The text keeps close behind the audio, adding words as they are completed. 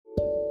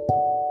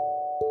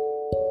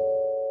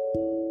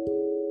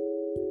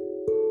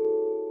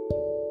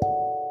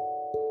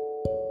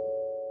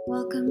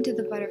Welcome to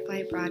the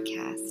Butterfly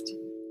Broadcast,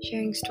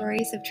 sharing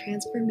stories of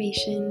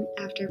transformation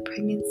after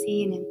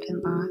pregnancy and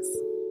infant loss.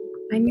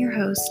 I'm your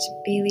host,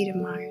 Bailey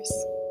DeMars.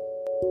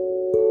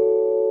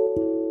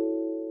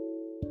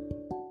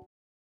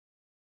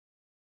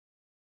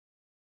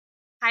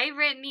 Hi,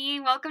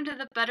 Britney. Welcome to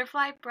the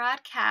Butterfly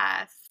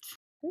Broadcast.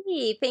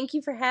 Hey, thank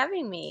you for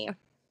having me.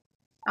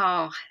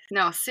 Oh,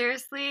 no,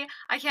 seriously,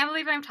 I can't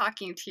believe I'm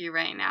talking to you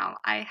right now.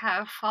 I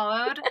have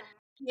followed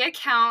the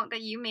account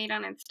that you made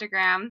on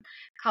Instagram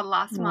called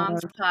Lost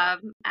Moms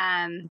Club,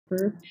 and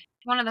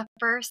one of the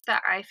first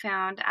that I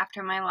found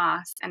after my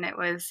loss, and it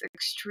was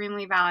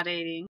extremely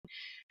validating.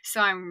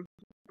 So I'm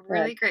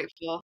really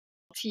grateful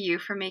to you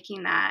for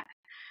making that.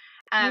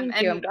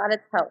 Thank you. I'm glad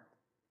it's helped.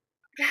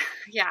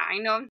 Yeah, I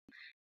know.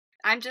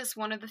 I'm just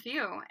one of the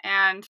few,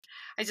 and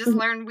I just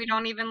learned we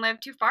don't even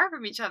live too far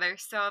from each other,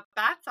 so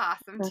that's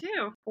awesome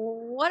too.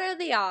 What are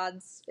the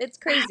odds? It's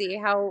crazy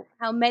how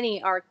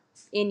many are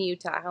in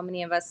Utah, how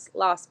many of us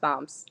lost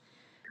moms.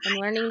 I'm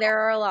learning there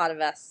are a lot of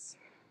us.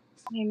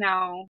 I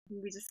know.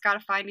 We just gotta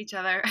find each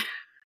other.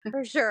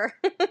 For sure.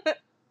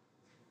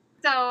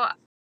 So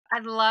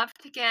I'd love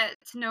to get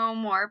to know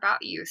more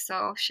about you,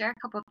 so share a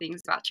couple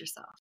things about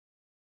yourself.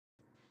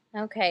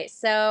 Okay,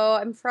 so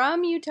I'm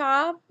from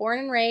Utah, born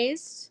and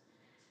raised.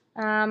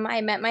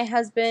 I met my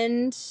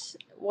husband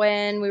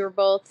when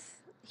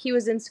he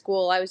was in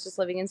school. I was just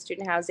living in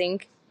student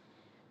housing.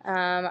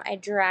 I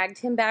dragged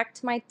him back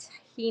to my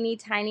teeny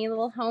tiny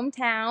little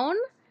hometown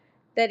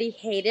that he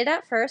hated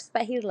at first,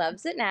 but he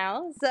loves it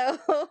now.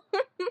 So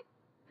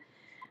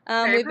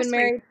we've been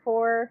married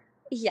for,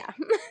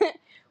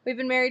 we've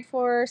been married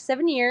for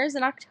 7 years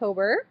in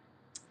October.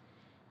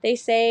 They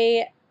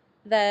say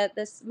that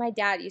my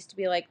dad used to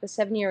be like the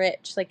 7-year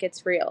itch, like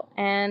it's real.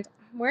 And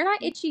we're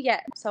not itchy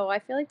yet, so I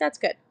feel like that's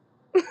good.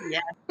 Yeah.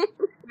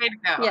 Way to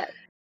go.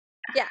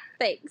 Yeah,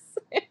 thanks.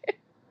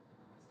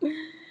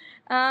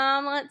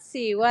 Let's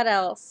see, what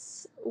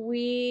else?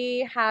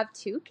 We have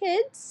 2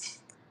 kids.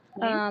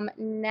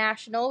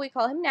 National, we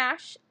call him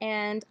Nash,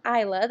 and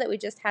Isla that we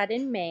just had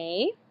in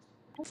May.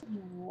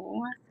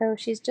 Oh. So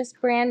she's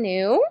just brand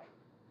new.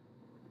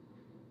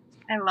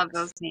 I love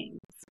those names.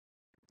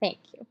 Thank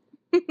you.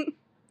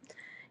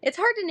 It's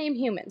hard to name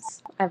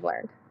humans, I've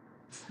learned.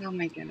 Oh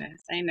my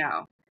goodness, I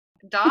know.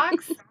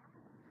 Dogs?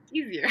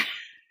 Easier.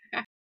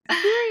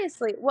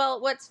 Seriously.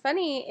 Well, what's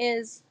funny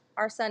is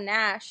our son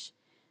Nash,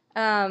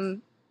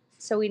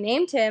 so we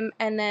named him,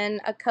 and then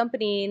a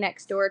company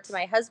next door to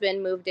my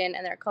husband moved in,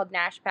 and they're called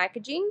Nash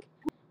Packaging,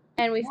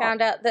 and we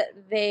found out that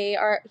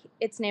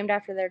it's named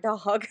after their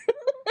dog.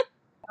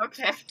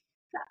 Okay.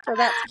 So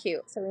that's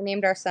cute. So we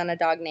named our son a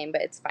dog name,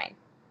 but it's fine.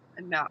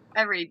 No,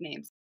 every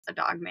name's a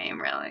dog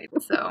name, really,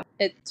 so.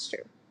 It's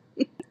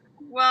true.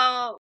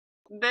 Well,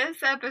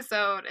 this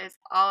episode is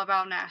all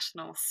about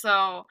nationals,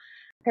 so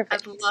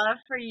Perfect. I'd love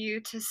for you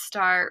to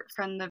start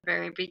from the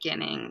very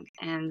beginning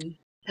and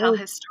tell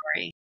his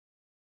story.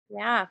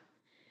 Yeah.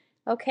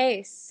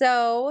 Okay,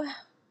 so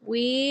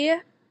we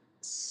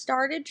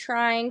started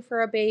trying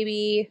for a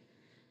baby.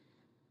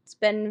 It's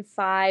been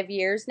 5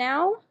 years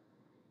now,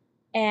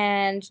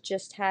 and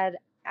just had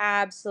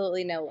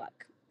absolutely no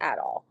luck at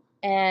all.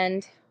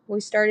 And we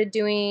started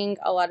doing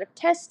a lot of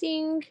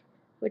testing,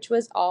 which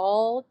was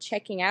all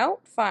checking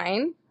out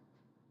fine.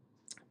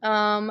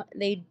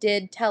 They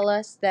did tell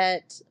us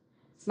that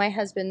my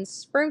husband's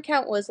sperm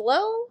count was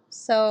low,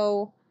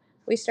 so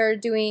we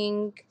started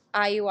doing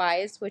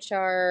IUIs, which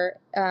are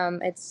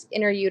it's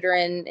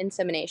intrauterine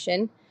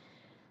insemination,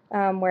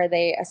 where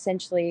they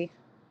essentially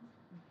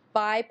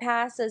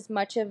bypass as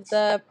much of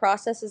the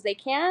process as they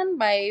can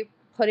by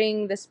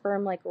putting the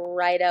sperm like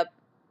right up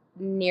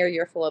near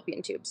your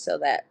fallopian tube so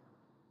that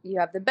you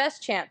have the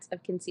best chance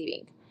of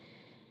conceiving.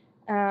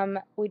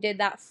 We did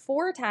that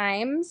 4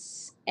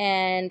 times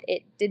and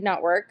it did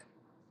not work,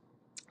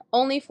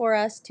 only for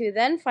us to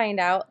then find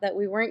out that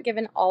we weren't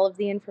given all of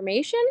the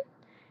information,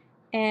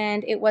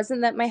 and it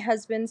wasn't that my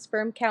husband's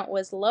sperm count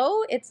was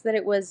low, it's that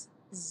it was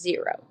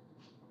 0.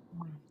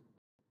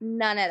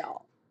 None at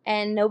all.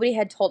 And nobody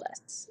had told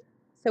us.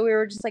 So we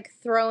were just like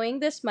throwing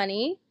this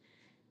money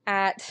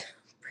at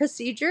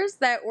procedures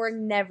that were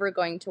never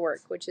going to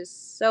work, which is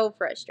so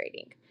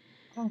frustrating.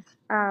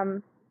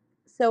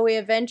 So we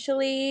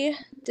eventually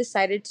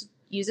decided to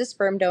use a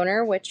sperm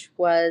donor, which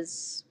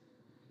was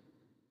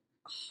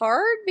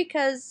hard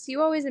because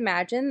you always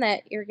imagine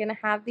that you're going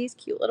to have these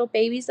cute little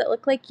babies that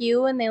look like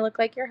you and they look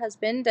like your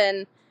husband,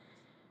 and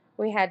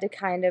we had to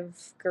kind of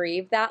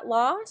grieve that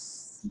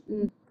loss.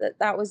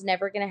 That was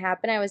never going to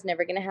happen. I was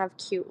never going to have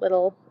cute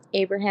little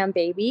Abraham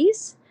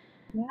babies.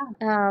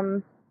 Yeah.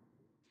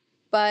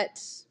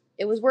 But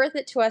it was worth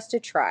it to us to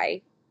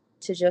try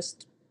to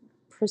just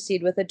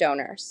proceed with a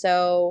donor.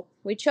 So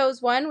we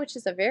chose one, which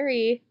is a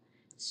very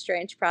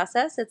strange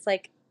process. It's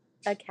like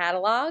a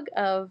catalog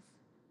of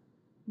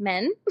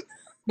men,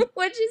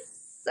 which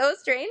is so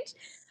strange,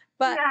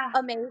 but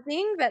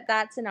amazing that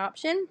that's an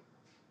option.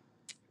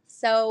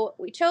 So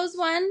we chose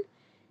one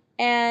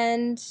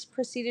and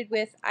proceeded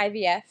with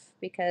IVF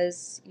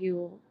because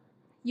you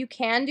you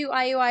can do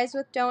IUIs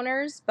with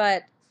donors,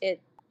 but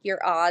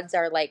your odds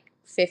are like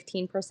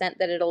 15%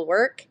 that it'll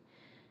work.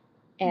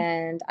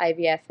 And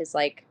IVF is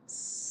like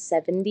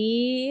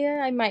 70.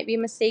 I might be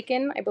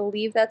mistaken. I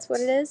believe that's what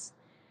it is.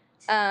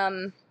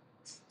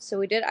 So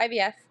we did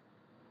IVF,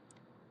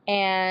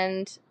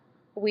 and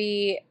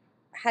we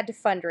had to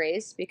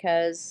fundraise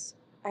because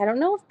I don't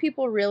know if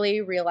people really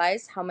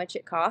realize how much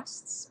it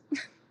costs.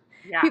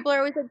 Yeah. People are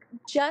always like,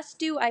 just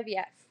do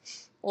IVF.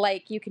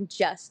 Like, you can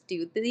just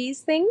do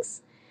these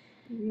things.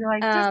 You're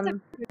like, just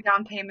to pay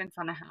down payments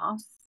on a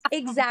house.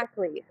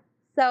 Exactly.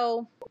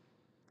 So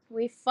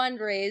we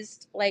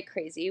fundraised like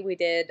crazy. We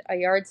did a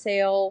yard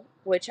sale,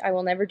 which I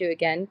will never do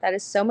again. That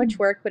is so much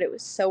work, but it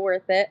was so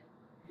worth it.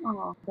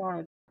 Oh,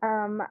 God.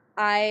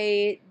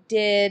 I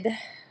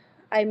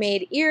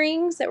made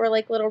earrings that were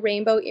like little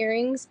rainbow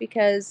earrings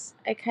because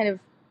I kind of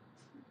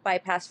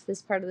bypassed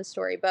this part of the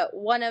story. But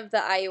one of the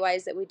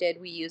IUIs that we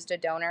did, we used a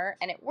donor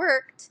and it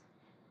worked.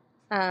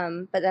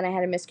 But then I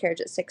had a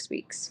miscarriage at 6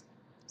 weeks.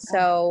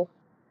 So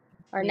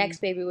our next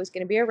baby was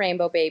going to be a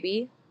rainbow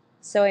baby.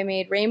 So I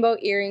made rainbow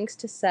earrings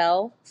to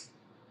sell.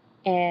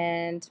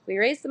 And we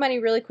raised the money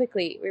really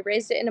quickly. We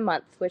raised it in a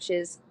month, which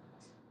is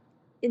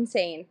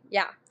insane.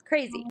 Yeah,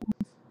 crazy.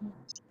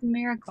 It's a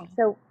miracle.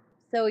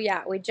 So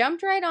yeah, we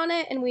jumped right on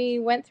it and we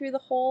went through the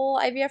whole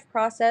IVF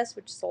process,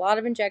 which is a lot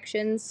of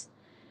injections.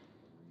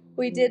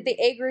 We did the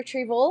egg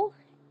retrieval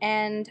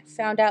and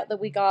found out that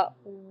we got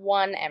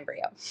one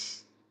embryo,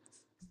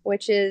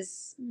 which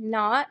is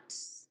not,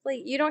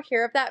 like, you don't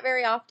hear of that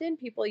very often.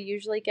 People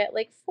usually get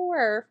like 4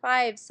 or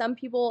 5. Some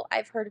people,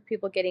 I've heard of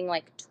people getting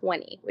like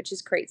 20, which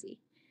is crazy.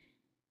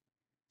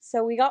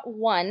 So we got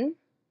one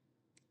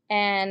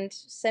and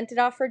sent it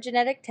off for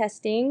genetic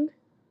testing.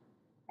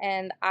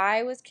 And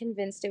I was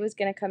convinced it was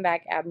going to come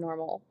back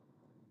abnormal.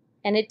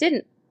 And it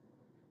didn't.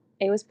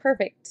 It was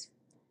perfect.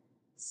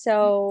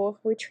 So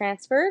we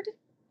transferred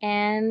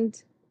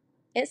and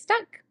it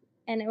stuck.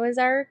 And it was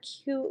our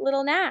cute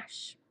little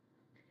Nash,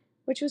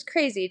 which was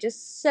crazy.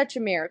 Just such a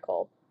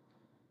miracle.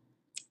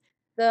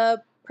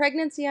 The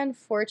pregnancy,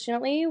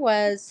 unfortunately,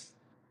 was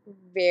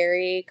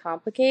very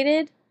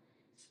complicated.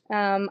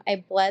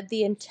 I bled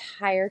the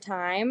entire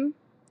time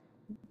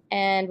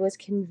and was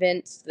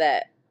convinced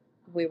that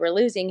we were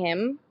losing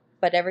him.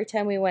 But every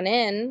time we went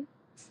in,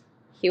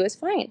 he was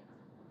fine.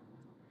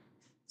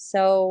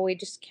 So we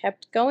just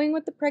kept going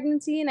with the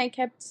pregnancy, and I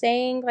kept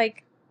saying,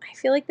 like, I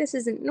feel like this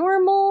isn't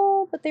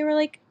normal. But they were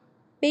like,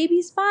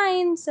 baby's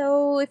fine.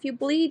 So if you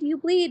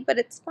bleed, but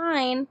it's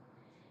fine.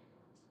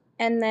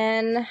 And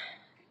then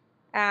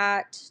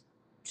at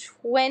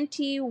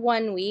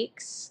 21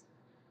 weeks,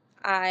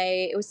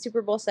 it was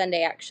Super Bowl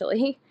Sunday,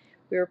 actually.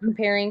 We were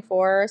preparing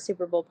for a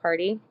Super Bowl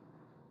party,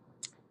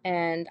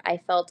 and I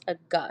felt a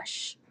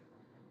gush.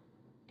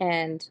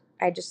 And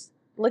I just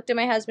looked at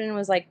my husband and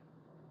was like,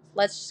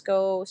 let's just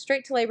go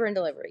straight to labor and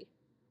delivery.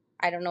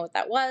 I don't know what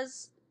that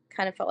was.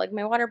 Kind of felt like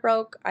my water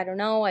broke. I don't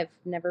know. I've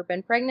never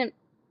been pregnant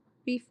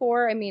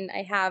before. I mean,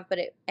 I have, but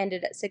it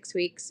ended at 6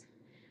 weeks.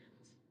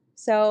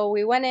 So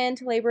we went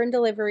into labor and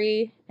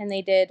delivery, and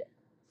they did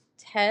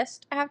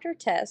test after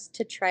test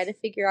to try to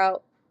figure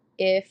out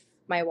if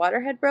my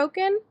water had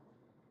broken.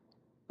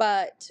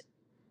 But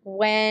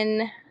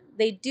when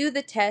they do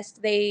the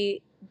test,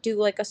 they do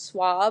like a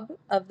swab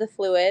of the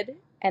fluid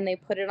and they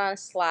put it on a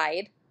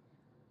slide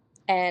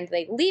and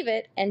they leave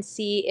it and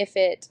see if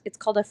it's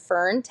called a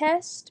fern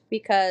test,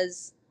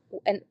 because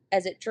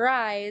as it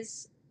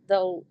dries,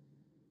 the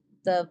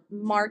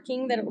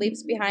marking that it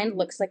leaves behind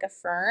looks like a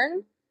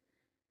fern.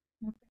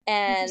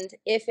 And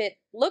if it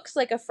looks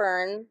like a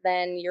fern,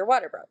 then your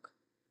water broke.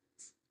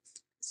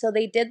 So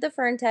they did the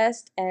fern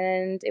test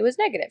and it was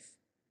negative.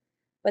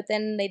 But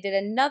then they did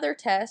another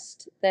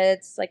test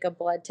that's like a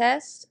blood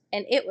test,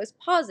 and it was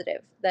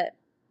positive that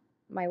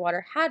my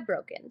water had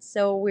broken.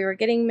 So we were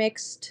getting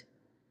mixed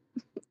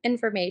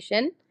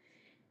information.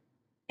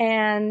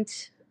 And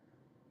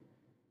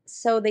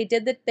so they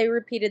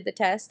repeated the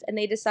test, and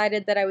they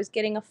decided that I was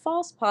getting a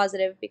false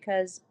positive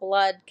because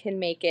blood can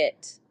make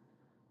it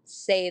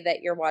say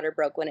that your water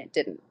broke when it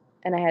didn't.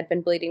 And I had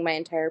been bleeding my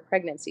entire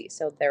pregnancy,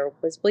 so there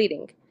was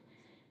bleeding.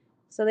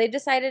 So they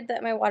decided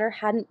that my water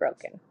hadn't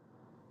broken.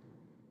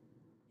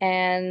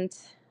 And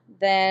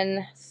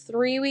then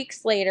 3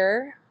 weeks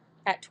later,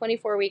 at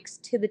 24 weeks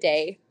to the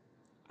day,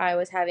 I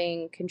was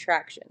having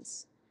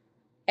contractions.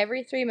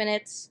 Every 3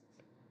 minutes,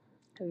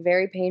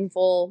 very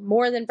painful,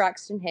 more than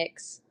Braxton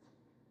Hicks.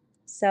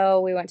 So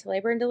we went to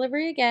labor and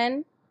delivery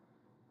again,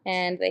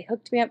 and they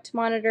hooked me up to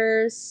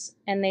monitors,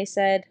 and they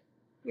said,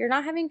 you're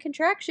not having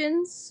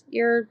contractions.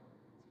 You're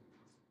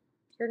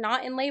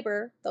not in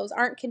labor. Those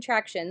aren't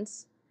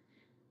contractions.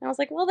 And I was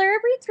like, well, they're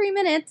every 3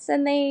 minutes,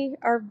 and they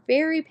are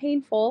very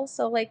painful,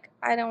 so, like,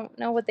 I don't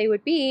know what they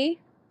would be.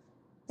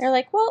 They're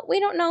like, well, we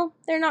don't know.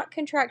 They're not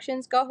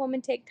contractions. Go home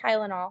and take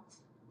Tylenol.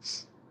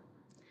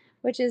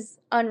 Which is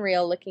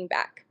unreal looking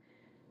back.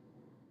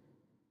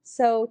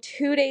 So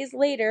 2 days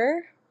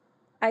later,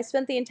 I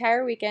spent the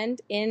entire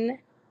weekend in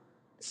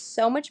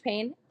so much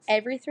pain,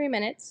 every 3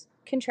 minutes,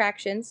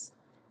 contractions.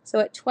 So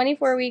at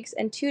 24 weeks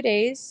and 2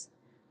 days,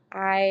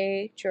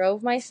 I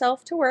drove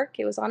myself to work.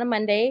 It was on a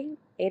Monday,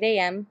 8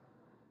 a.m.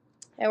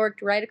 I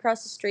worked right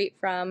across the street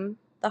from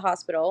the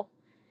hospital.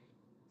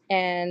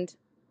 And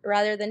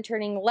rather than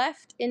turning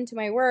left into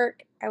my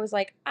work, I was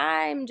like,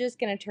 I'm just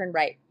going to turn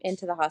right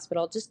into the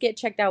hospital. Just get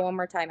checked out one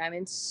more time. I'm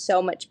in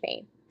so much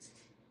pain.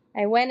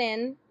 I went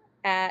in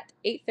at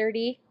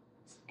 8:30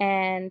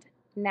 and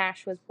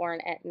Nash was born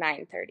at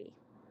 9:30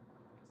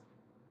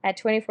 at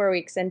 24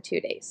 weeks and 2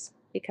 days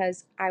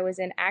because I was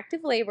in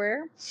active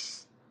labor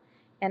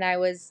and I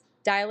was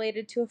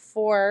dilated to a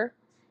 4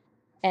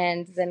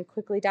 and then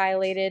quickly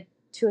dilated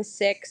to a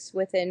 6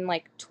 within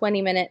like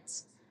 20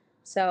 minutes.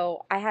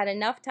 So I had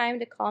enough time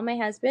to call my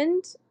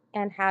husband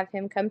and have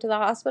him come to the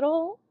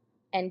hospital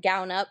and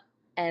gown up,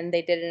 and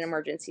they did an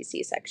emergency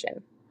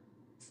C-section.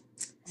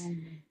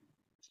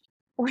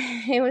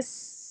 It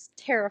was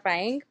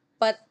terrifying,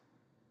 but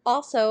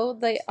also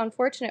the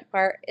unfortunate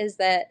part is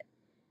that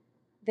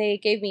they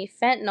gave me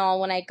fentanyl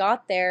when I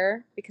got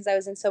there because I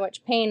was in so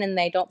much pain, and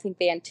I don't think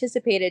they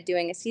anticipated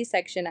doing a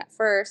C-section at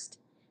first.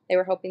 They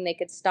were hoping they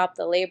could stop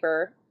the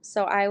labor.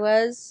 So I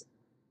was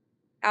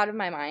out of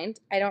my mind.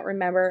 I don't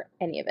remember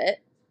any of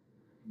it.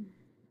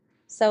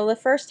 So the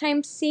first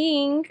time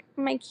seeing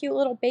my cute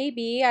little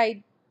baby,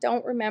 I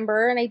don't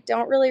remember, and I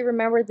don't really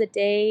remember the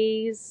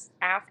days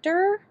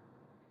after.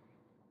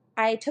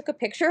 I took a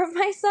picture of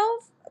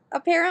myself,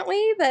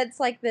 apparently, that's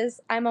like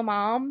this I'm a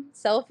mom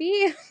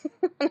selfie.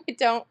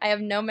 I have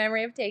no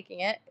memory of taking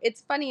it.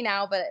 It's funny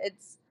now, but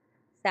it's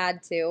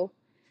sad too.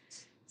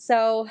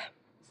 So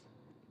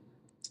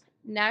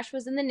Nash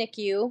was in the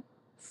NICU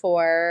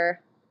for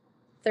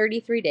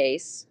 33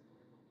 days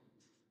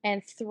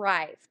and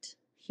thrived.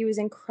 He was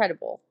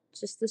incredible.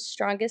 Just the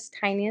strongest,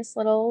 tiniest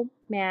little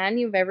man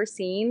you've ever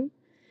seen.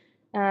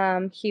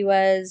 He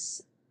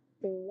was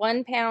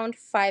 1 pound,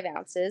 5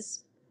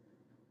 ounces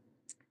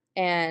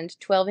and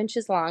 12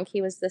 inches long.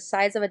 He was the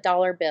size of a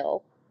dollar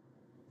bill.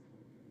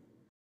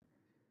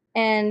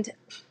 And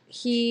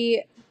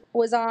he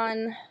was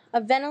on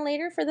a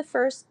ventilator for the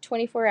first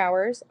 24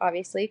 hours,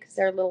 obviously, because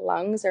their little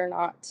lungs are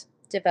not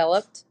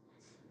developed.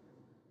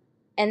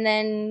 And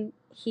then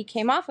he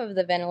came off of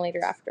the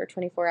ventilator after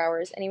 24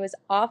 hours, and he was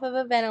off of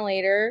a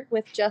ventilator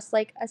with just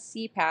like a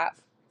CPAP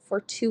for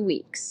 2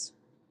 weeks,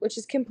 which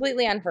is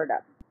completely unheard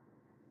of.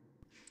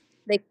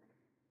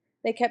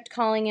 They kept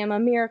calling him a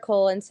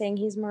miracle and saying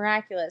he's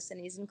miraculous and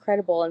he's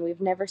incredible, and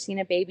we've never seen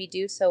a baby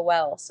do so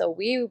well. So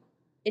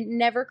it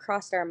never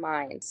crossed our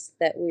minds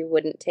that we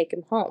wouldn't take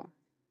him home.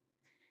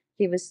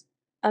 He was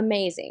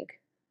amazing.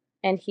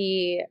 And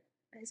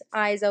his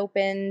eyes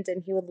opened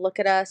and he would look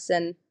at us,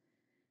 and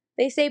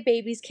they say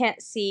babies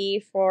can't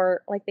see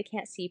they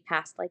can't see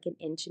past like an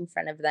inch in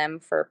front of them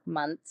for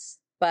months,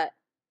 but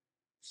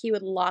he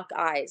would lock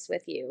eyes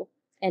with you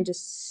and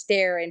just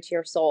stare into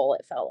your soul,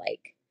 it felt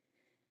like.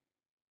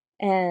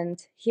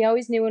 And he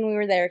always knew when we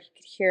were there, he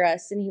could hear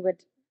us, and he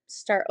would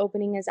start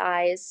opening his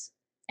eyes.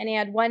 And he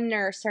had one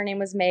nurse, her name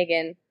was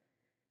Megan,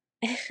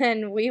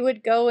 and we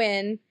would go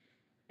in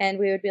and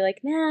we would be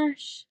like,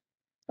 Nash,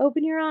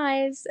 open your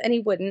eyes. And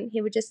he wouldn't.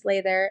 He would just lay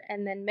there.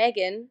 And then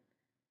Megan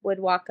would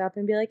walk up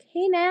and be like,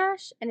 hey,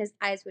 Nash. And his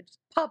eyes would just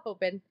pop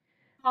open.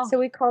 Oh. So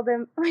we called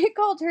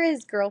her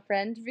his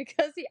girlfriend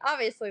because he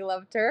obviously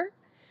loved her.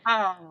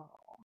 Oh.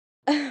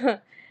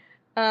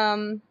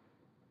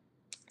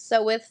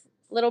 So with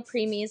little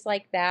preemies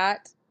like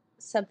that,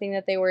 something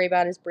that they worry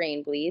about is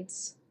brain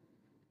bleeds.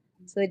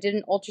 So they did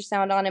an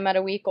ultrasound on him at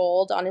a week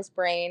old on his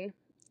brain,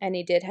 and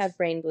he did have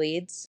brain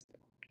bleeds.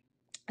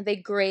 They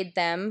grade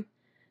them.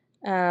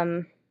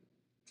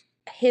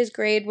 His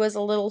grade was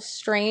a little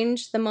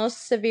strange. The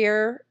most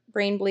severe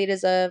brain bleed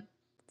is a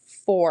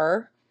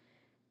 4,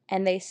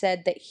 and they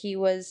said that he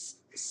was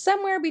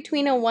somewhere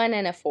between a 1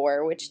 and a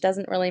 4, which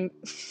doesn't really...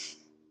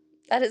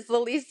 That is the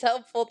least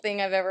helpful thing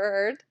I've ever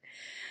heard.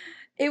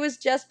 It was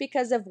just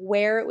because of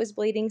where it was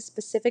bleeding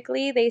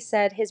specifically. They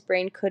said his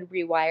brain could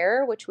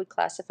rewire, which would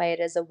classify it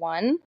as a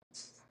 1.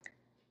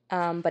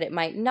 But it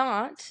might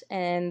not,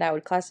 and that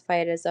would classify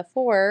it as a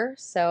 4.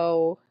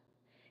 So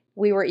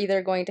we were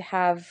either going to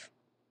have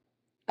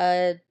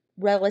a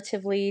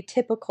relatively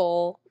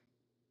typical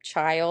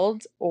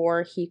child,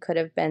 or he could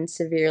have been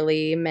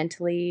severely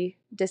mentally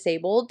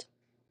disabled,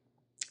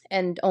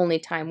 and only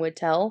time would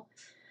tell.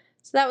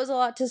 So that was a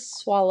lot to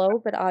swallow,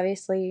 but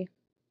obviously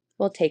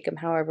we'll take him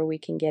however we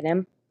can get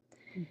him.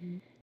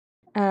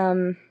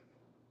 Mm-hmm.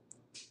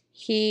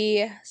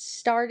 He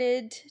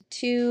started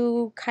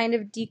to kind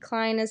of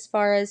decline as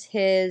far as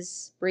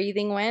his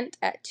breathing went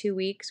at 2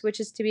 weeks, which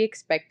is to be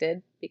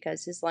expected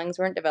because his lungs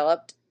weren't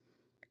developed.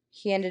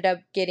 He ended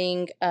up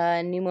getting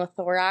a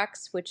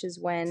pneumothorax, which is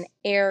when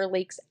air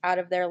leaks out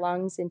of their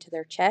lungs into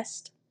their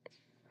chest.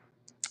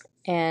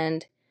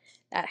 And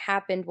that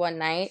happened one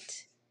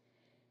night.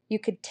 You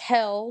could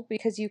tell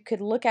because you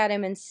could look at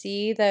him and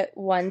see that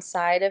one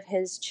side of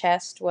his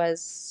chest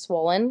was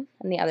swollen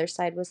and the other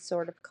side was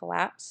sort of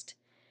collapsed.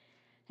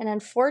 And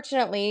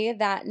unfortunately,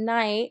 that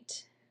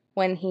night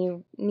when he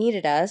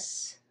needed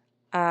us,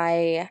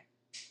 I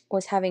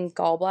was having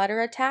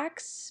gallbladder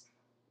attacks.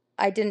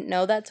 I didn't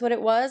know that's what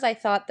it was. I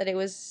thought that it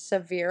was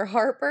severe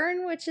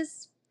heartburn, which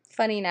is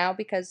funny now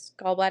because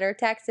gallbladder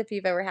attacks, if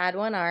you've ever had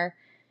one, are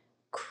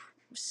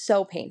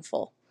so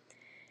painful.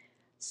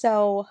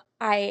 So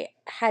I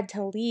had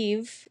to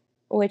leave,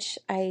 which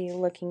I,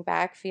 looking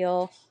back,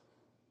 feel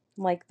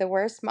like the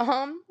worst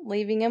mom,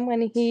 leaving him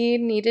when he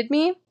needed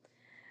me.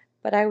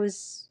 But I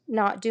was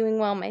not doing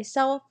well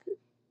myself,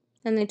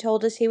 and they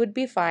told us he would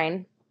be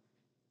fine.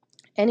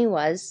 And he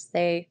was.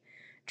 They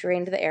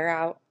drained the air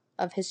out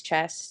of his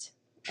chest,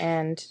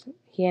 and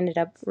he ended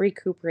up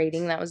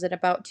recuperating. That was at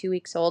about 2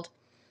 weeks old.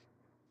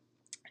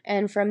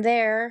 And from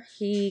there,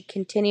 he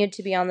continued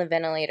to be on the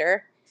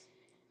ventilator,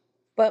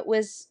 but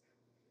was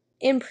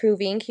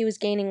improving. He was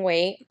gaining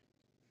weight.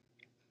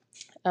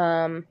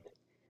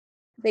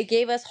 They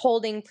gave us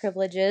holding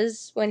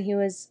privileges when he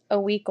was a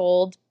week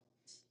old,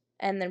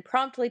 and then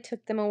promptly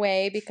took them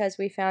away because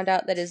we found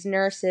out that his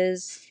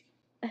nurses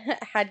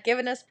had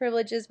given us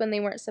privileges when they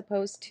weren't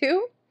supposed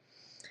to.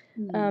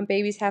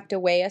 Babies have to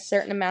weigh a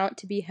certain amount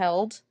to be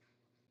held,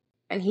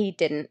 and he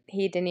didn't.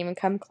 He didn't even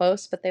come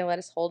close, but they let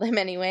us hold him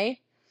anyway.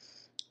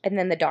 And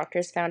then the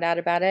doctors found out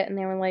about it, and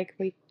they were like,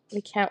 we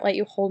can't let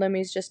you hold him.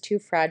 He's just too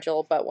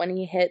fragile. But when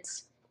he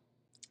hits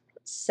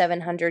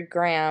 700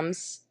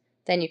 grams,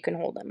 then you can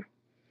hold him.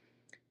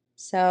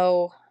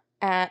 So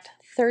at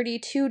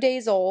 32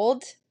 days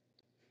old,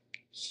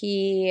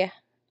 he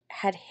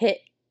had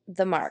hit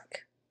the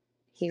mark.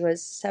 He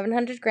was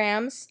 700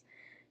 grams,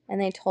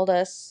 and they told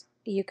us,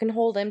 you can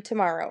hold him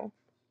tomorrow.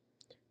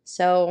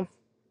 So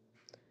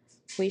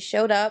we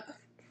showed up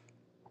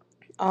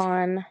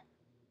on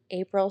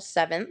April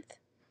 7th,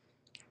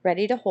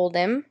 ready to hold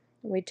him.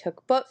 We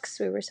took books.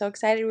 We were so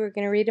excited. We were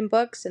going to read him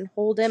books and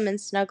hold him and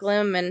snuggle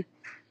him. And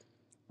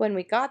when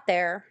we got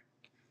there,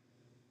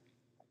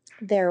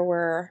 there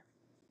were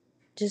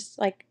just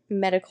like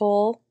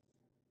medical,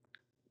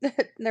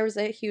 there was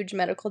a huge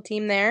medical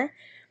team there,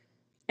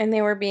 and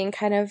they were being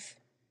kind of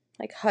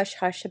like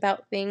hush-hush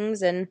about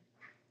things, and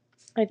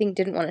I think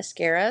didn't want to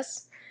scare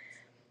us.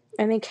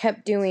 And they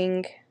kept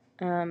doing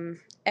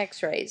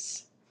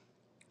x-rays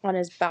on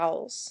his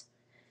bowels.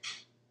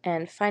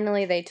 And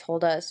finally they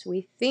told us,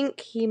 we think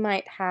he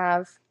might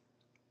have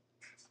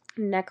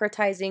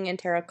necrotizing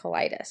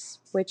enterocolitis,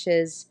 which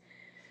is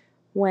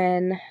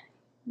when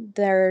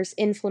there's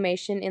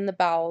inflammation in the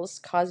bowels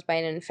caused by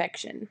an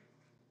infection.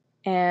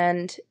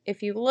 And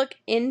if you look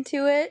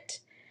into it,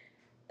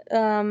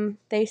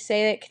 they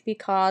say it could be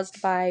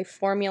caused by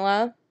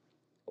formula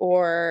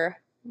or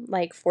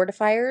like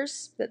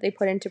fortifiers that they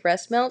put into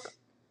breast milk.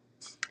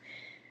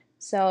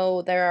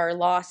 So there are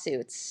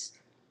lawsuits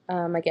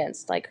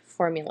against like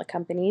formula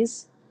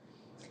companies.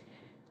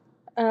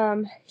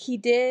 He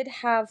did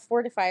have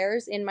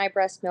fortifiers in my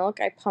breast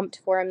milk. I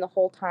pumped for him the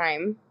whole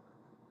time,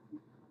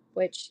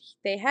 which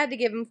they had to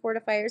give him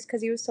fortifiers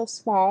because he was so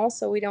small,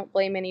 so we don't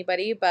blame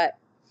anybody, but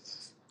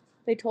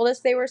they told us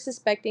they were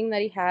suspecting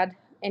that he had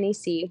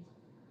NEC,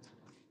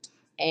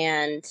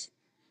 and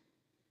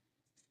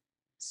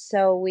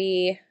so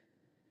we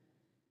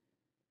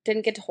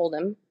didn't get to hold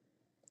him.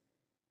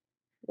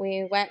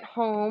 We went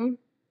home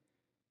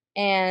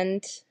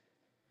and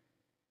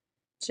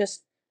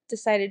just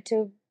decided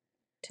to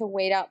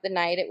wait out the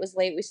night. It was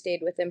late. We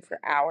stayed with him for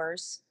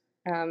hours.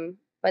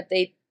 But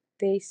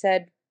they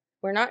said,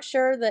 we're not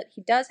sure that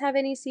he does have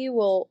NEC.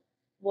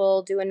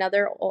 We'll do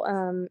another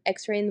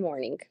x-ray in the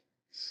morning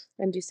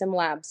and do some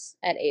labs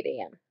at 8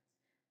 a.m.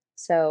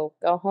 So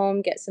go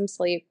home, get some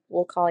sleep.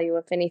 We'll call you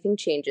if anything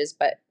changes,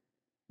 but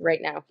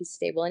right now he's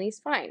stable and he's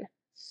fine.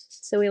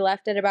 So we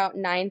left at about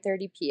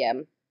 9:30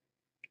 p.m.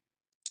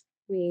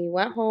 We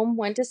went home,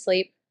 went to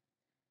sleep,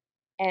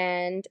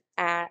 and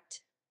at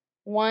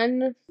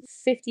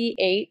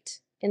 1:58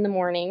 in the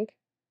morning,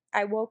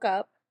 I woke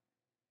up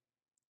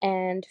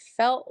and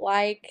felt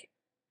like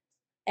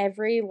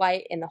every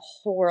light in the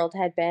whole world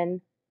had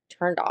been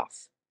turned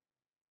off.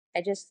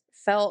 I just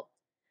felt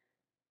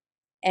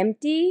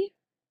empty,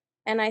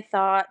 and I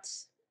thought,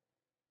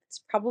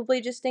 it's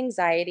probably just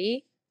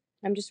anxiety.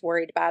 I'm just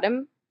worried about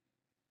him.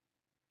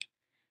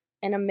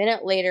 And a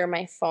minute later,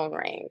 my phone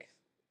rang,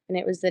 and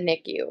it was the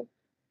NICU.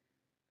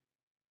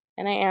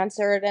 And I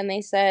answered, and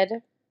they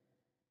said,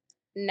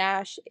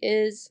 Nash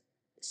is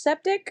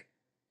septic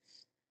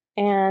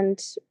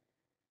and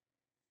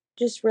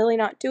just really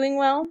not doing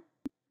well,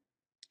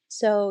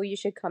 so you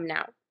should come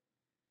now.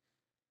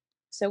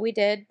 So we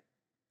did,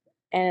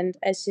 and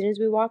as soon as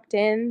we walked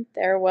in,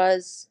 there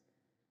was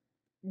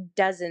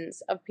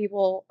dozens of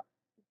people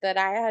that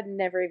I had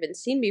never even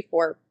seen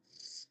before,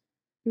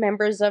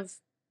 members of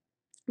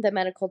the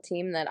medical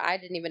team that I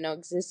didn't even know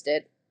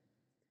existed.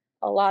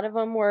 A lot of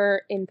them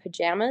were in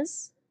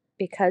pajamas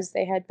because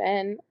they had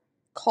been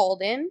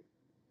called in.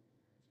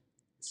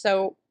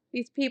 So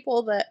these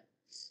people that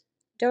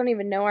don't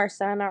even know our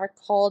son are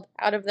called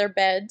out of their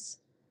beds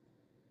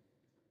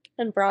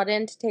and brought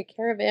in to take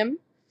care of him.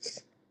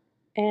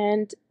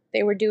 And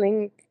they were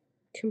doing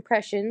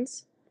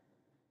compressions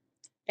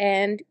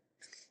and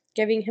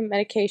giving him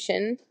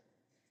medication.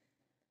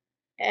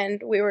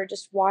 and we were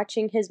just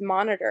watching his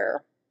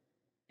monitor,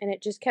 and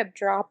it just kept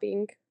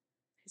dropping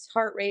his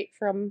heart rate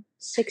from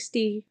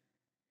 60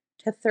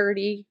 to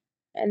 30,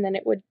 and then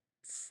it would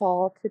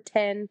fall to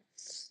 10. And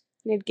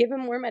they'd give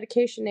him more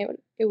medication,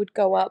 it would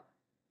go up.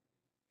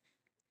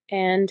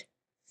 And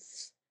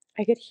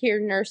I could hear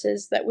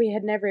nurses that we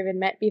had never even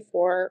met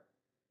before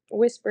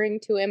whispering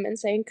to him and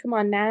saying, "Come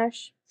on,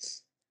 Nash.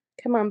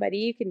 Come on, buddy,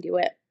 you can do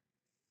it."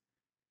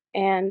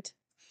 And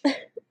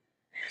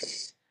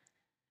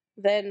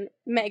then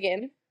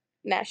Megan,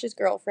 Nash's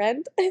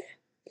girlfriend,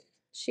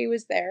 she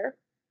was there,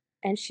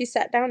 and she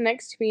sat down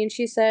next to me and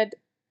she said,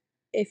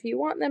 "If you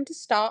want them to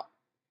stop,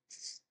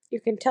 you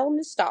can tell them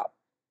to stop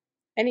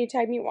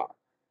anytime you want."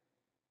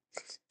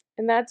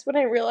 And that's when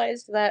I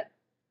realized that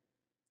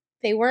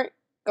they weren't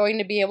going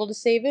to be able to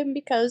save him,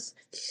 because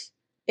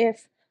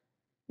if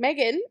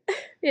Megan,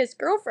 his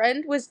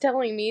girlfriend, was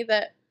telling me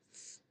that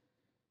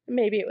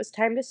maybe it was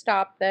time to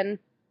stop, then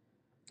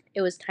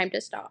it was time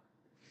to stop.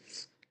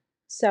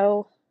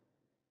 So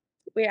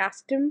we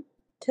asked him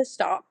to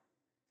stop,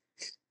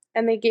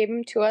 and they gave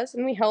him to us,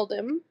 and we held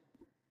him.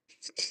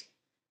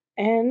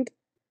 And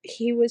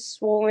he was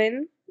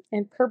swollen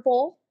and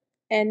purple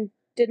and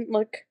didn't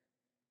look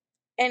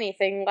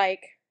anything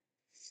like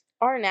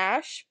our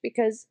Nash,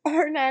 because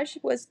our Nash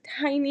was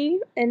tiny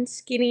and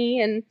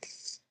skinny and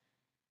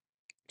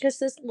just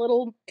this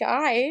little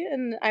guy,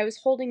 and I was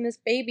holding this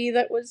baby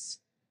that was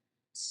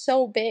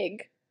so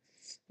big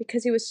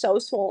because he was so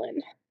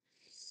swollen.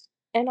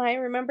 And I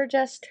remember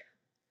just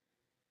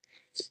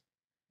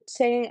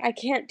saying, "I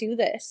can't do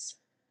this."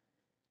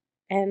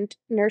 And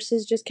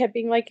nurses just kept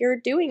being like, "You're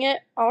doing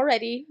it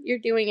already. You're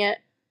doing it."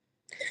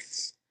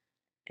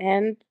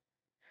 And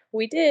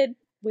we did.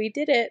 We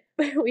did it.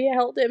 We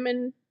held him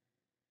and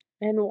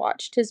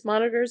watched his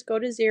monitors go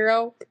to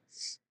 0.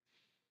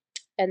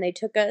 And they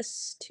took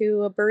us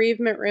to a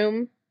bereavement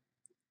room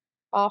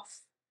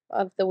off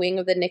of the wing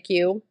of the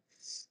NICU.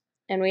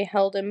 And we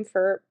held him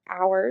for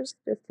hours,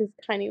 just his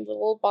tiny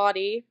little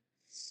body.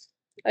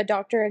 A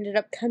doctor ended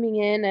up coming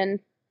in, and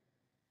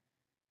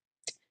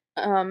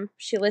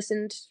she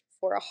listened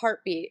for a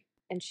heartbeat,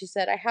 and she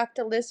said, "I have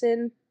to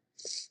listen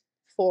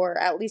for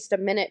at least a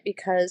minute,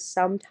 because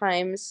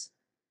sometimes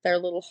their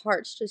little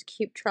hearts just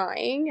keep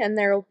trying, and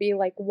there'll be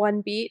like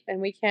one beat,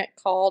 and we can't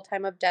call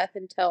time of death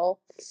until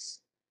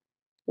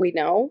we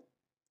know."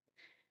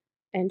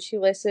 And she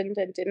listened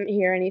and didn't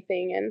hear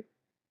anything,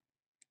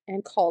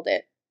 and called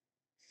it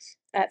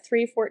at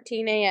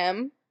 3:14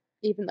 a.m.,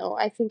 even though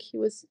I think he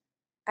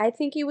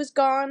was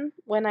gone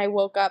when I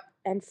woke up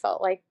and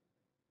felt like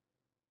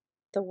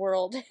the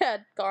world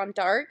had gone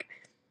dark.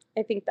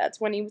 I think that's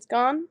when he was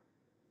gone.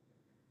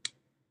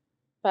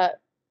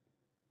 But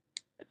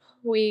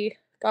we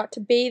got to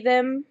bathe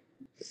him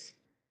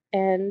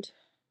and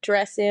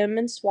dress him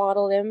and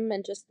swaddle him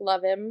and just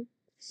love him.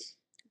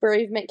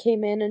 Bereavement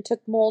came in and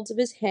took molds of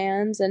his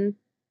hands and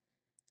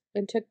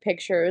took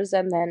pictures,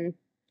 and then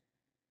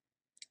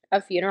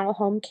a funeral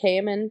home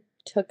came and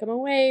took him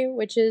away,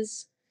 which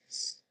is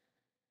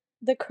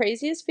the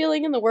craziest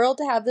feeling in the world,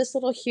 to have this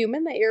little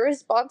human that you're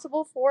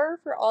responsible for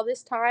all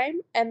this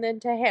time, and then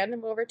to hand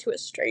him over to a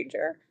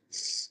stranger.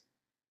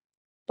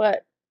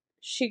 But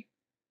she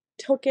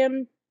took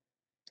him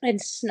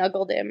and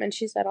snuggled him, and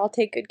she said, "I'll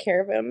take good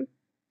care of him."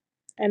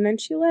 And then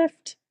she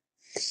left.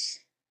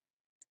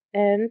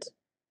 And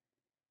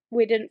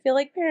we didn't feel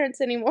like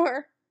parents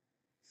anymore.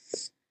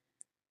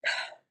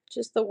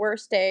 Just the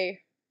worst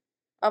day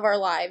of our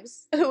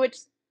lives, which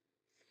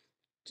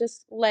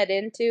just led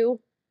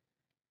into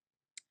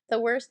the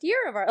worst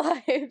year of our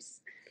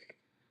lives.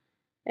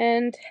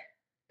 And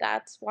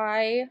that's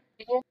why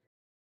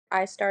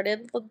I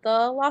started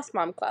the Lost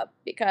Mom Club,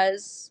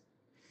 because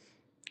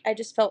I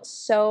just felt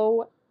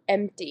so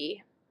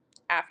empty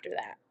after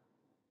that.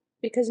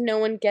 Because no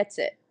one gets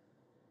it.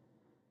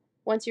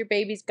 Once your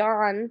baby's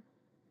gone,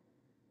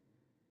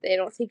 they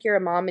don't think you're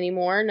a mom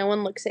anymore. No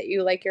one looks at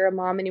you like you're a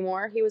mom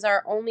anymore. He was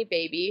our only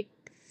baby.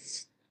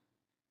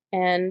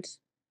 And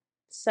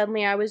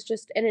suddenly I was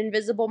just an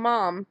invisible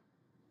mom.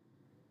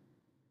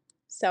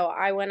 So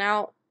I went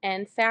out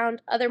and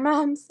found other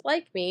moms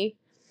like me.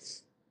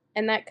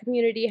 And that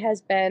community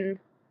has been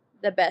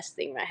the best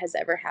thing that has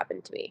ever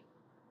happened to me.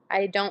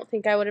 I don't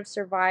think I would have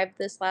survived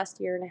this last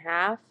year and a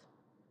half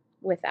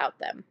without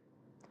them.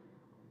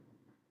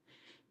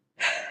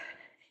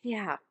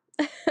 Yeah.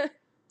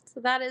 So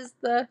that is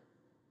the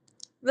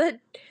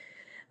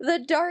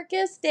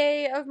darkest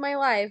day of my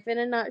life in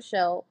a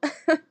nutshell.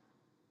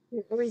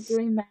 You're really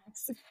doing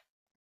that.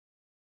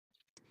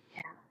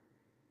 Yeah.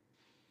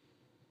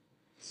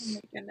 Oh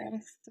my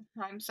goodness.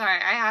 I'm sorry.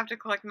 I have to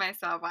collect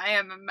myself. I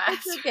am a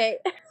mess. It's okay.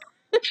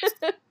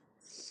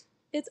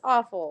 It's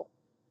awful.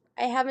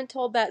 I haven't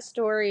told that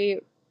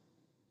story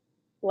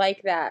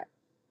like that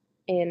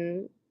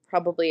in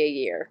probably a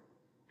year.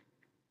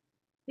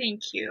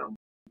 Thank you.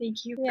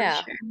 Thank you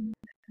Yeah. for sharing.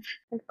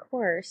 Of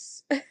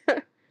course.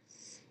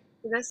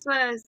 This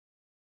was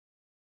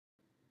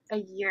a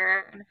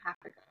year and a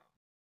half ago.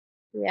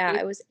 Yeah,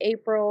 it was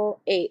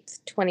April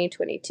 8th,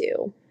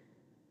 2022.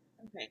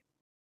 Okay.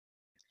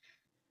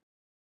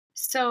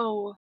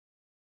 So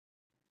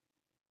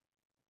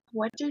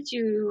what did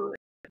you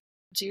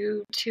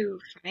do to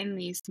find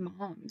these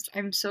moms?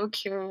 I'm so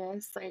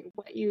curious, like,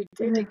 what you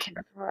did to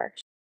connect.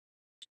 Gosh.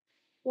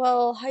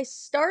 Well, I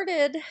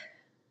started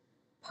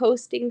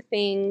posting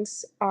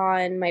things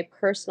on my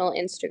personal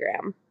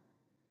Instagram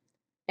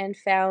and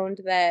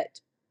found that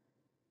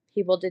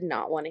people did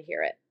not want to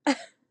hear it.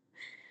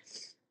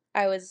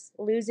 I was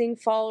losing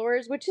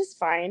followers, which is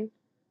fine.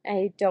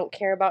 I don't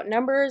care about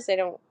numbers.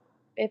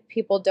 If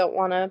people don't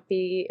want to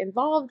be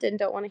involved and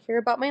don't want to hear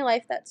about my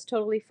life, that's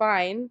totally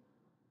fine.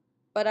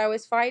 But I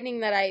was finding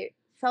that I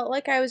felt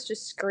like I was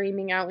just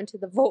screaming out into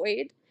the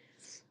void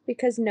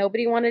because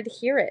nobody wanted to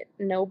hear it.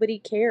 Nobody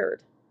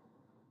cared.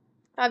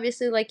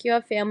 Obviously, like, you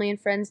have family and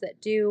friends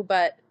that do,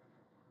 but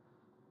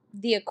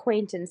the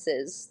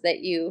acquaintances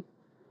that you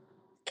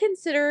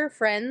consider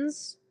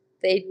friends,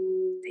 they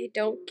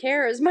don't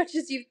care as much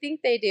as you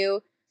think they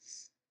do.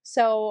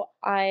 So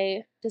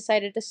I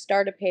decided to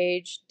start a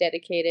page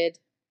dedicated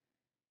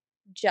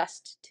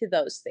just to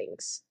those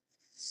things.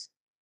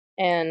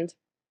 And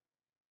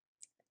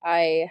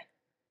I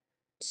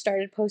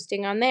started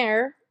posting on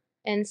there,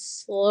 and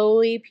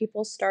slowly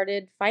people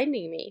started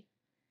finding me.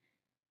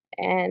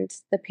 And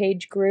the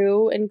page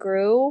grew and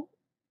grew,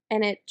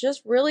 and it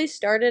just really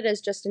started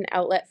as just an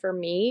outlet for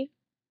me.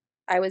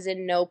 I was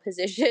in no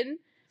position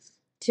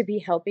to be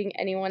helping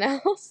anyone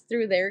else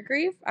through their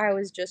grief. I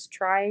was just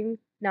trying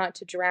not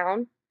to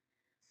drown.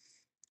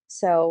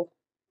 So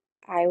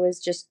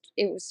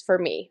it was for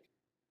me.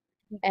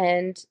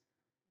 And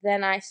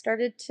then I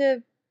started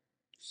to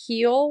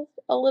heal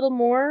a little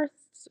more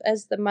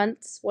as the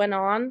months went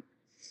on,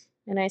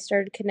 and I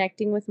started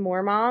connecting with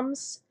more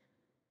moms,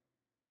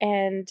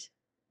 and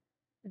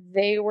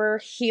they were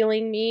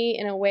healing me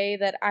in a way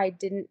that I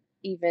didn't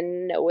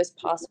even know was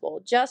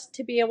possible. Just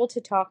to be able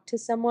to talk to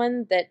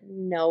someone that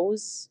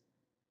knows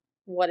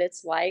what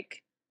it's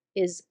like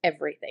is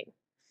everything.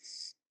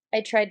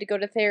 I tried to go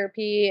to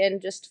therapy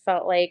and just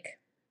felt like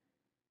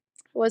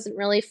it wasn't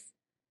really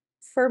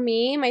for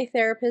me. My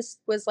therapist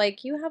was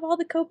like, "You have all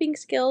the coping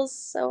skills,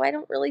 so I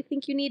don't really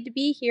think you need to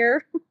be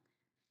here."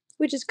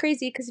 Which is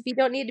crazy because if you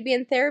don't need to be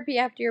in therapy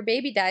after your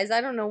baby dies,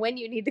 I don't know when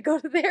you need to go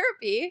to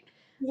therapy.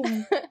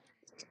 Yeah.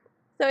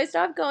 So I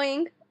stopped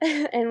going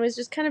and was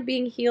just kind of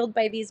being healed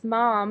by these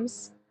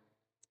moms.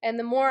 And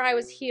the more I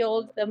was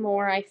healed, the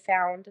more I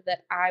found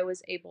that I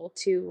was able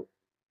to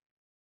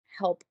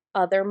help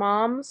other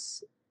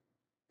moms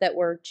that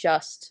were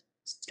just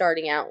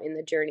starting out in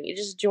the journey,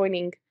 just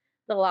joining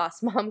the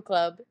Lost Mom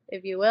Club,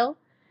 if you will.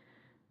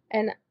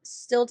 And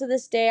still to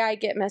this day, I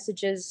get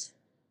messages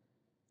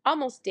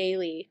almost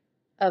daily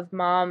of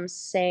moms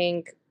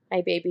saying,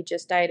 "My baby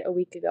just died a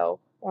week ago,"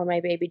 or "My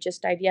baby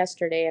just died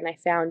yesterday and I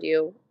found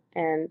you.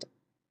 And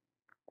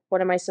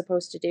what am I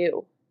supposed to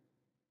do?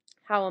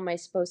 How am I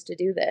supposed to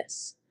do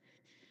this?"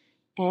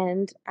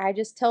 And I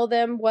just tell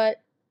them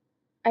what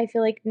I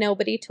feel like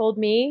nobody told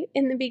me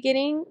in the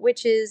beginning,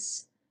 which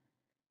is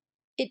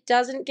it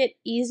doesn't get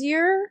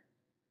easier,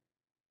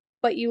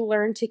 but you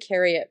learn to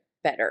carry it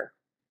better.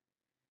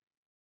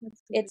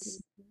 That's good.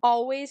 It's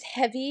always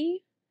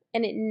heavy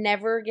and it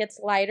never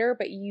gets lighter,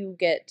 but you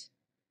get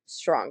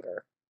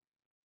stronger.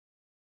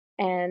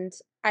 And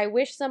I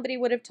wish somebody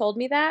would have told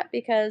me that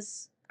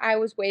because I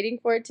was waiting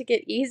for it to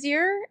get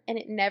easier and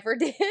it never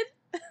did.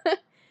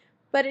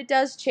 But it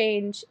does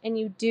change, and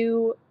you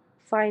do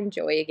find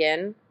joy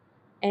again,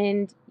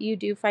 and you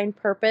do find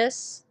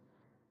purpose.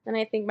 And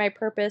I think my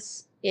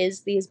purpose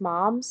is these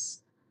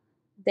moms.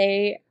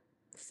 They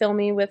fill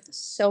me with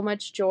so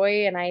much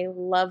joy, and I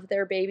love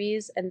their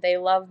babies, and they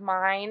love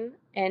mine.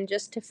 And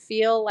just to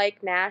feel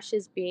like Nash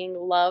is being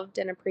loved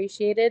and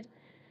appreciated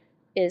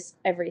is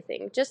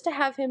everything. Just to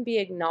have him be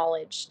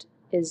acknowledged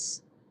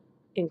is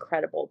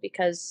incredible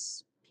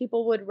because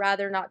people would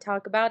rather not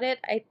talk about it,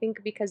 I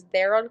think, because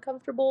they're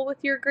uncomfortable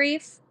with your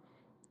grief,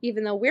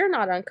 even though we're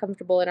not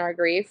uncomfortable in our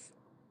grief.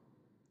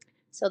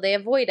 So they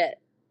avoid it,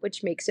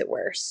 which makes it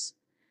worse.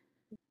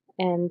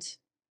 And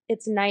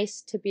it's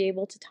nice to be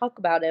able to talk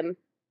about him.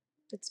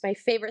 It's my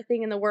favorite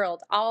thing in the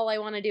world. All I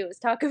want to do is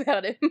talk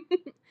about him.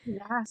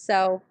 Yeah.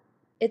 So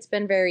it's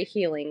been very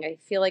healing. I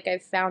feel like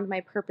I've found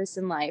my purpose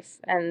in life.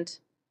 And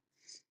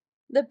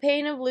the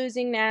pain of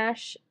losing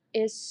Nash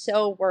is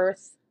so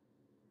worth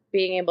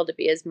being able to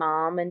be his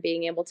mom and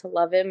being able to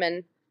love him.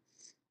 And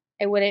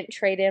I wouldn't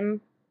trade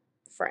him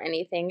for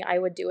anything. I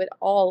would do it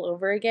all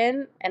over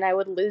again, and I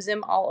would lose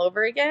him all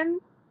over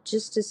again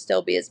just to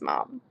still be his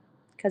mom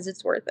because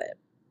it's worth it.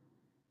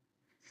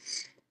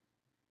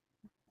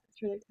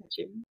 It's really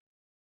touching.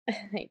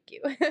 Thank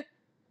you.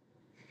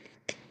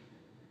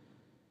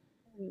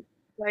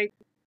 Like,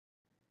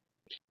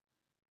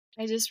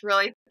 I just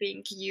really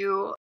think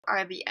you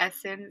are the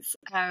essence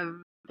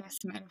of this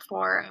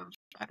metaphor of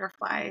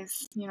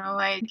butterflies.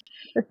 Like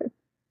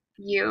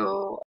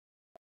you,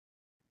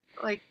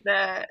 like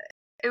the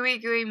ooey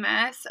gooey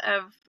mess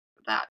of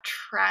that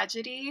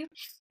tragedy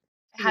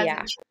Yeah,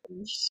 hasn't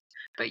changed,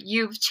 but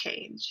you've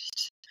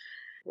changed.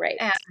 right.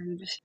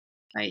 And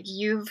like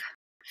you've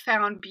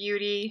found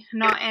beauty,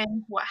 not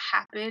in what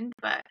happened,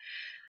 but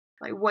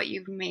like what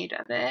you've made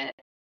of it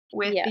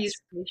with these Yes.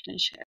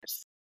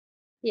 relationships.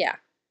 Yeah.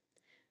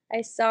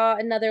 I saw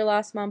another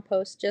Lost Mom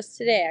post just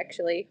today,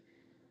 actually.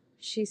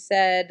 She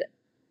said,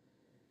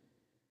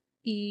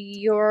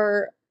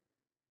 your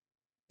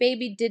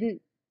baby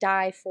didn't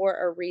die for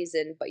a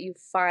reason, but you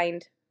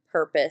find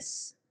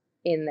purpose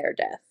in their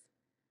death,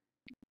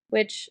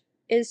 which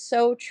is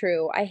so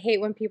true. I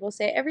hate when people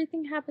say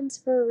everything happens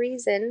for a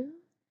reason,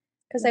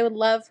 because I would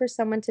love for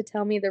someone to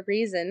tell me the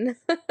reason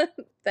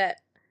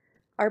that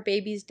our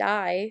babies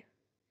die.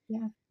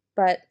 Yeah.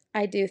 But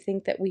I do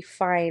think that we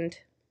find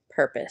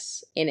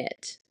purpose in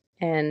it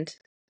and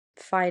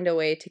find a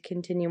way to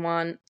continue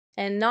on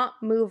and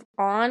not move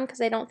on,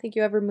 because I don't think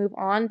you ever move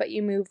on, but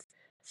you move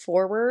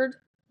forward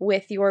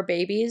with your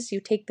babies. You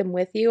take them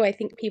with you. I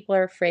think people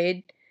are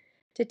afraid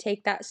to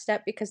take that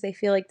step because they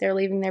feel like they're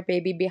leaving their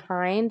baby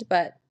behind,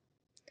 but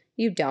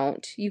you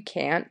don't. You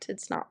can't.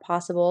 It's not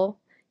possible,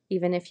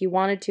 even if you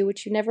wanted to,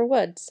 which you never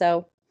would.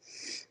 So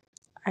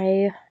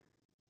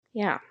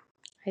yeah,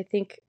 I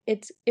think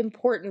it's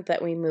important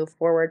that we move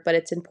forward, but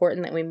it's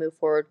important that we move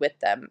forward with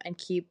them and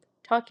keep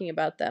talking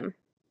about them.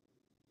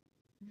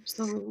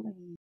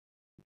 Absolutely.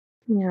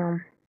 Yeah.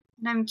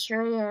 And I'm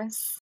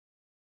curious,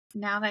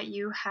 now that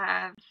you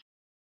have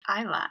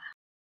Isla,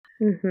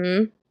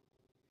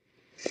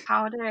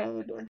 how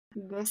did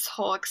this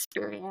whole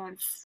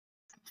experience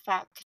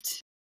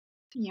affect,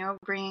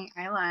 bringing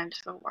Isla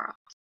into the world?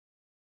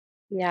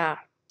 Yeah.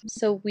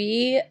 So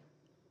we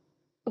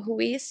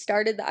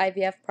started the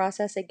IVF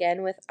process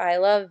again with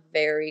Isla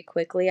very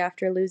quickly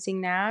after losing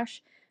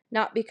Nash,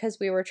 not because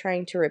we were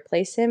trying to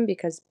replace him,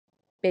 because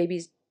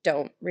babies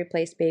don't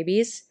replace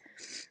babies.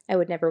 I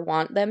would never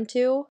want them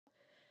to.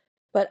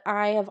 But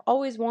I have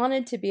always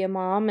wanted to be a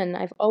mom, and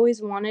I've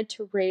always wanted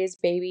to raise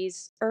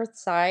babies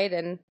earthside,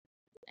 and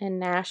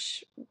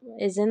Nash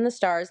is in the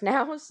stars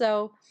now,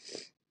 so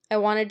I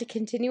wanted to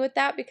continue with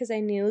that because I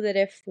knew that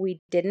if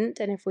we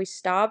didn't and if we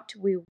stopped,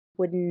 we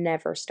would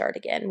never start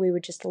again. We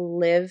would just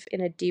live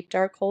in a deep,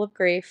 dark hole of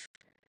grief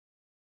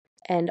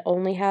and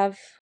only have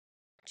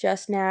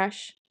just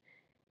Nash.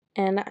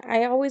 And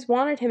I always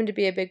wanted him to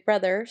be a big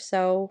brother,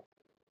 so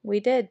we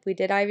did. We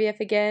did IVF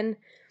again.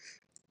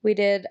 We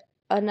did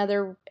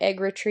another egg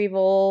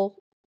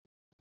retrieval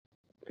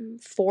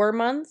 4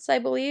 months, I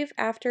believe,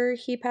 after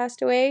he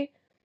passed away.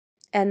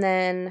 And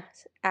then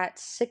at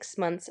 6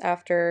 months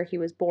after he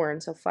was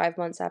born, so 5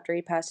 months after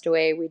he passed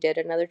away, we did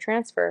another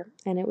transfer.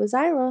 And it was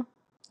Isla.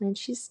 And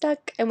she's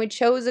stuck. And we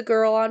chose a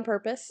girl on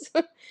purpose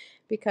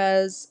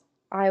because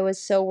I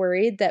was so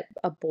worried that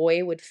a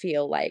boy would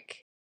feel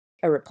like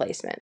a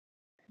replacement.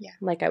 Yeah.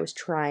 Like I was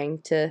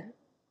trying to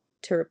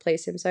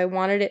replace him. So I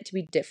wanted it to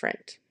be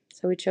different.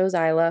 So we chose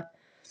Isla.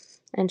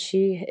 And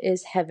she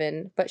is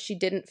heaven, but she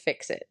didn't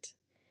fix it.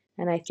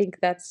 And I think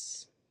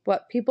that's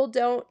what people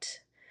don't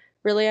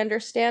really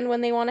understand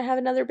when they want to have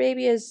another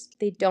baby, is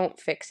they don't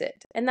fix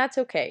it. And that's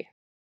okay.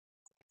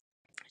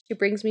 She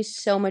brings me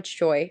so much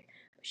joy.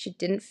 She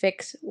didn't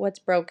fix what's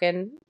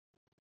broken,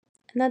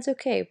 and that's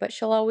okay. But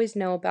she'll always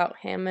know about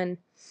him, and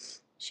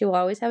she will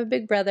always have a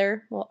big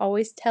brother. We'll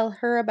always tell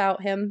her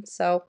about him.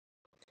 So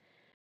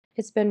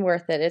it's been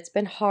worth it. It's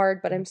been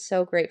hard, but I'm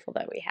so grateful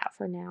that we have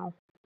her now.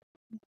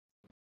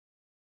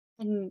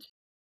 And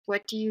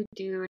what do you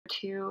do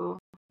to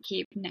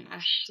keep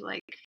Nash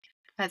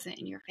present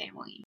in your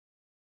family?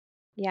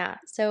 Yeah,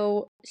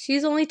 so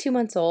she's only 2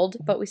 months old,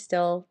 but we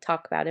still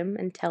talk about him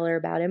and tell her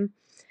about him.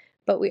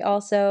 But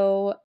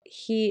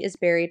he is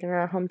buried in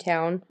our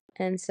hometown,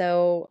 and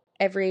so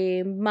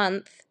every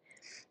month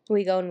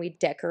we go and we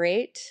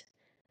decorate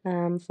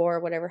for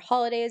whatever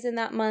holiday is in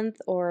that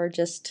month, or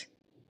just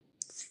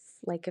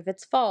like if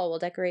it's fall, we'll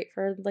decorate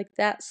for like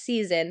that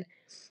season.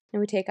 And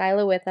we take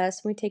Isla with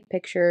us, and we take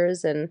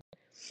pictures, and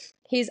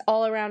he's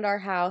all around our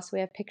house. We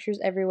have pictures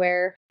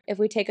everywhere. If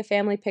we take a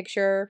family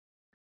picture,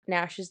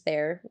 Nash is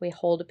there. We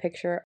hold a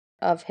picture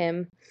of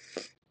him.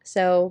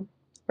 So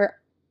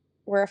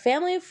we're a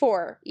family of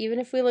 4, even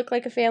if we look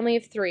like a family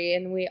of 3,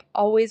 and we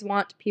always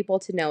want people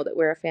to know that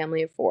we're a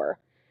family of 4.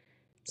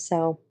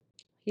 So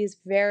he's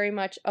very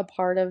much a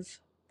part of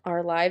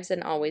our lives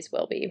and always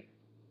will be.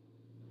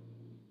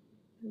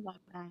 I love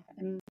that.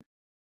 And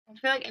I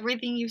feel like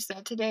everything you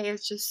said today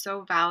is just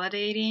so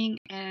validating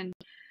and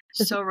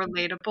so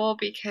relatable,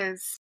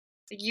 because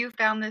you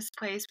found this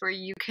place where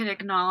you can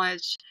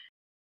acknowledge,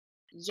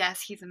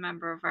 yes, he's a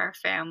member of our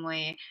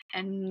family,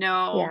 and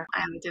no, Yeah.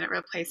 I didn't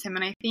replace him.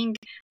 And I think,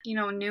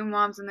 new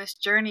moms in this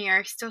journey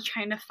are still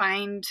trying to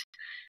find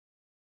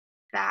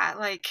that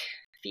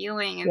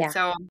feeling. And Yeah.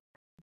 so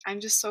I'm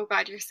just so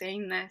glad you're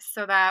saying this,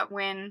 so that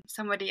when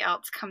somebody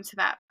else comes to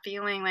that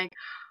feeling,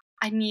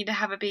 I need to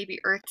have a baby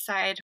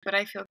earthside, but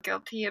I feel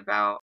guilty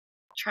about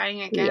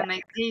trying again, Yeah.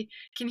 they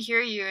can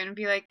hear you and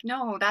be like,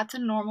 no, that's a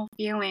normal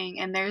feeling,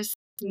 and there's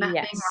nothing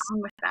Yes.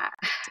 wrong with that.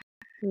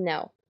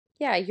 No.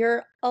 Yeah,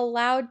 you're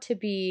allowed to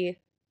be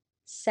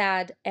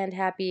sad and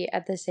happy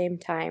at the same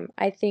time.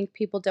 I think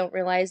people don't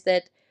realize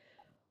that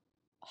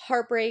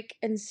heartbreak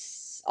and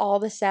all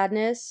the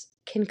sadness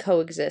can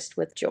coexist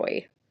with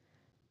joy.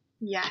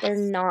 Yes. They're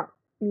not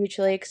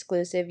mutually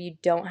exclusive. You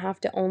don't have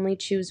to only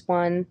choose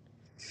one.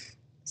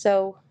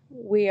 So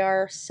we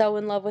are so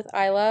in love with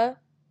Isla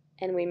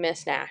and we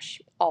miss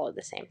Nash all at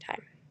the same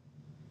time.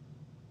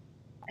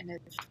 And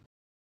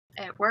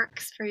it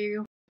works for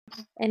you.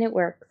 And it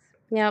works.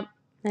 Yep.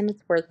 And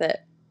it's worth it.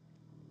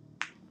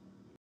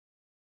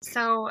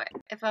 So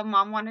if a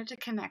mom wanted to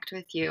connect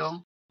with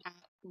you,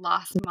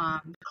 Lost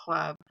Mom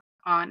Club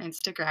on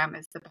Instagram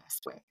is the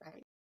best way,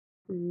 right?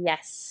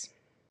 Yes.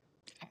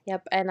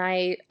 Yep. And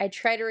I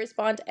try to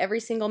respond to every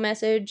single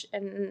message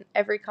and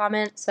every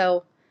comment.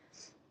 So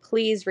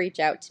please reach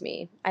out to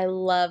me. I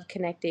love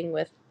connecting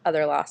with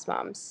other lost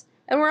moms.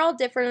 And we're all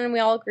different and we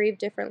all grieve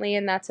differently,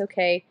 and that's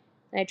okay.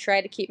 And I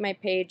try to keep my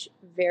page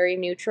very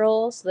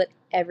neutral so that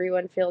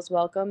everyone feels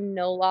welcome.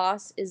 No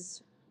loss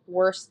is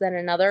worse than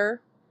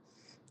another.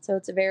 So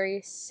it's a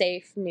very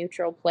safe,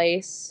 neutral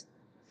place.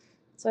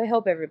 So I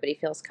hope everybody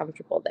feels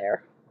comfortable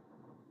there.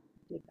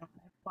 I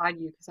applaud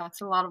you because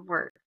that's a lot of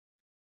work.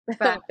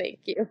 But Thank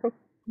you.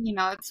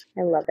 it's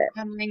I love it.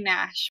 honoring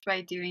Nash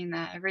by doing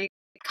that. Every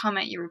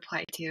comment you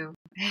reply to,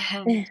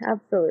 and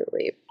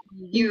Absolutely.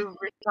 you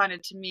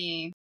responded to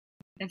me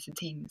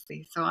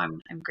instantaneously. So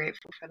I'm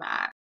grateful for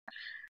that.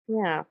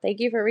 Yeah. Thank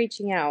you for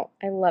reaching out.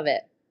 I love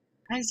it.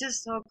 I'm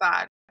just so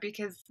glad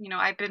because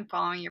I've been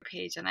following your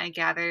page and I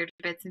gathered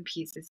bits and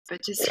pieces,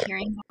 but just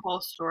hearing the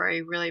whole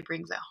story really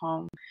brings it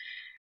home.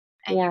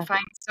 And you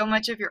find so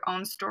much of your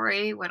own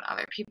story when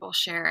other people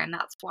share, and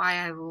that's why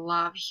I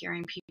love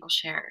hearing people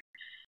share.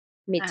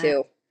 Me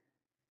too.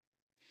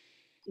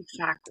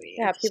 Exactly.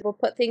 Yeah, people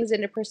put things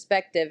into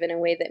perspective in a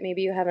way that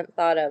maybe you haven't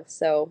thought of.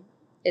 So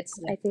it's,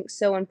 I think,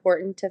 so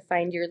important to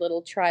find your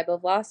little tribe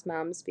of lost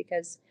moms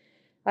because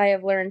I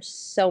have learned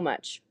so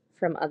much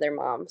from other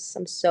moms.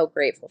 I'm so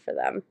grateful for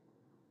them.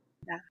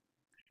 Yeah.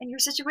 And your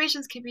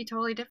situations can be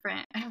totally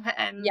different.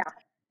 And yeah,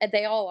 and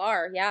they all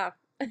are. Yeah.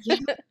 yeah.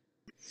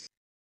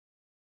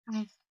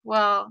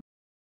 Well,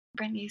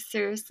 Brittany,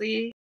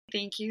 seriously,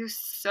 thank you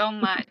so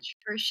much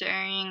for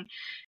sharing,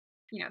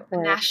 the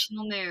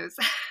national news.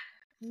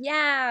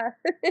 Yeah.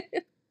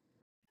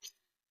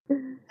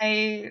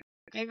 I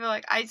feel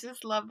like I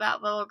just love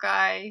that little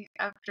guy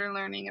after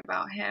learning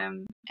about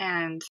him,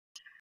 and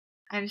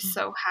I'm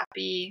so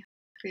happy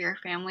for your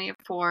family of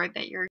 4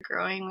 that you're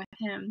growing with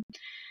him.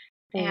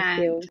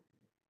 Thank you.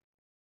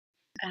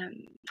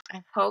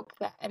 I hope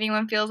that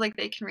anyone feels like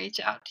they can reach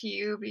out to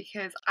you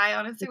because I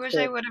honestly wish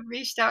I would have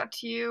reached out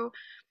to you,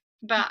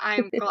 but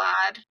I'm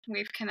glad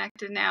we've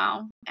connected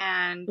now,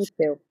 and Me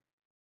too.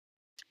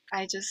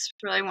 I just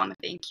really want to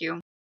thank you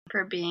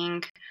for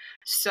being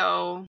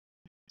so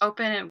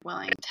open and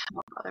willing to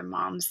help other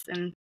moms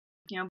and,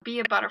 be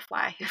a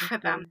butterfly for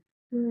them.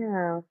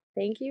 Yeah.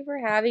 Thank you for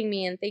having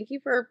me, and thank you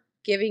for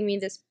giving me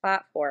this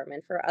platform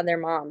and for other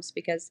moms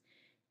because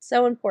it's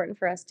so important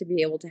for us to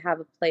be able to have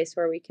a place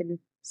where we can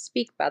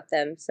speak about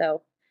them.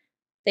 So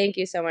thank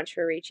you so much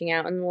for reaching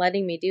out and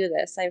letting me do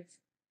this.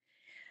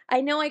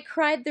 I know I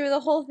cried through the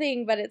whole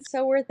thing, but it's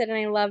so worth it, and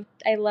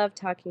I love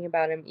talking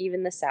about him,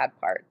 even the sad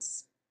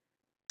parts.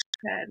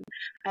 Good.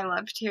 I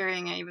loved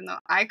hearing it, even though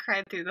I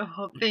cried through the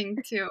whole thing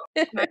too.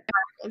 My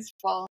heart was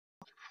full.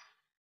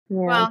 Yeah.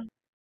 Well,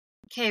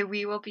 okay,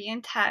 we will be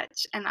in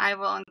touch, and I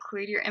will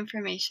include your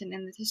information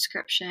in the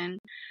description.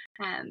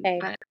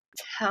 But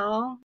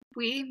until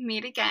we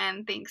meet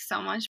again, thanks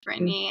so much,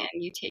 Brittany,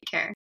 and you take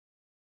care.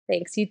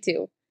 Thanks, you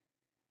too.